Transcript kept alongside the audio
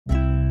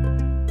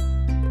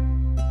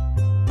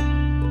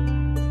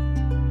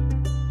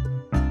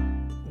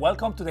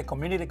Welcome to the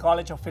Community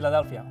College of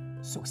Philadelphia.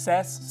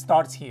 Success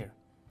starts here.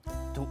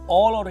 To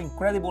all our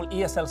incredible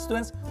ESL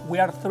students, we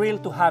are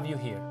thrilled to have you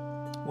here.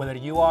 Whether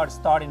you are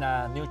starting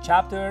a new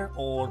chapter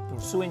or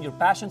pursuing your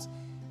passions,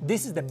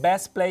 this is the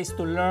best place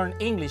to learn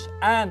English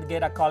and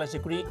get a college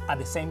degree at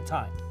the same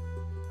time.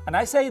 And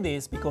I say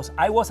this because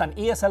I was an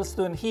ESL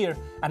student here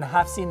and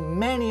have seen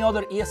many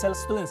other ESL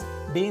students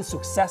being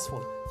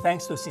successful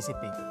thanks to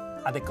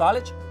CCP. At the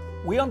college,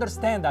 we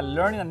understand that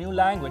learning a new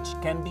language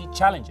can be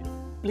challenging.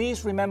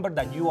 Please remember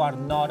that you are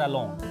not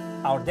alone.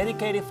 Our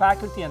dedicated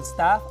faculty and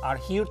staff are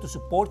here to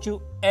support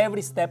you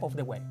every step of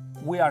the way.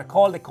 We are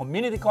called the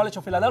Community College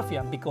of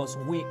Philadelphia because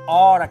we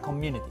are a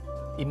community.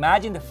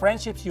 Imagine the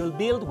friendships you'll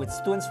build with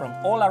students from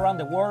all around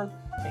the world,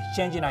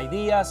 exchanging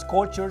ideas,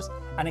 cultures,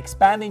 and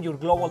expanding your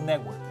global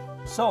network.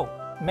 So,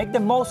 make the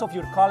most of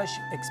your college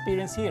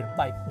experience here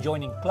by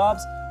joining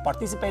clubs,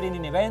 participating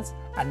in events,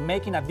 and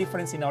making a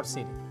difference in our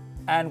city.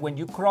 And when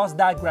you cross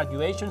that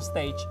graduation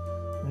stage,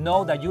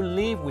 know that you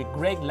leave with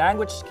great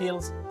language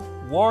skills,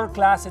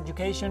 world-class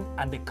education,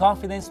 and the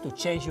confidence to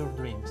chase your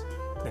dreams.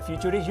 The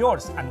future is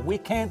yours, and we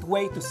can't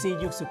wait to see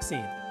you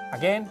succeed.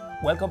 Again,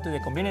 welcome to the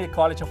Community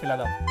College of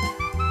Philadelphia.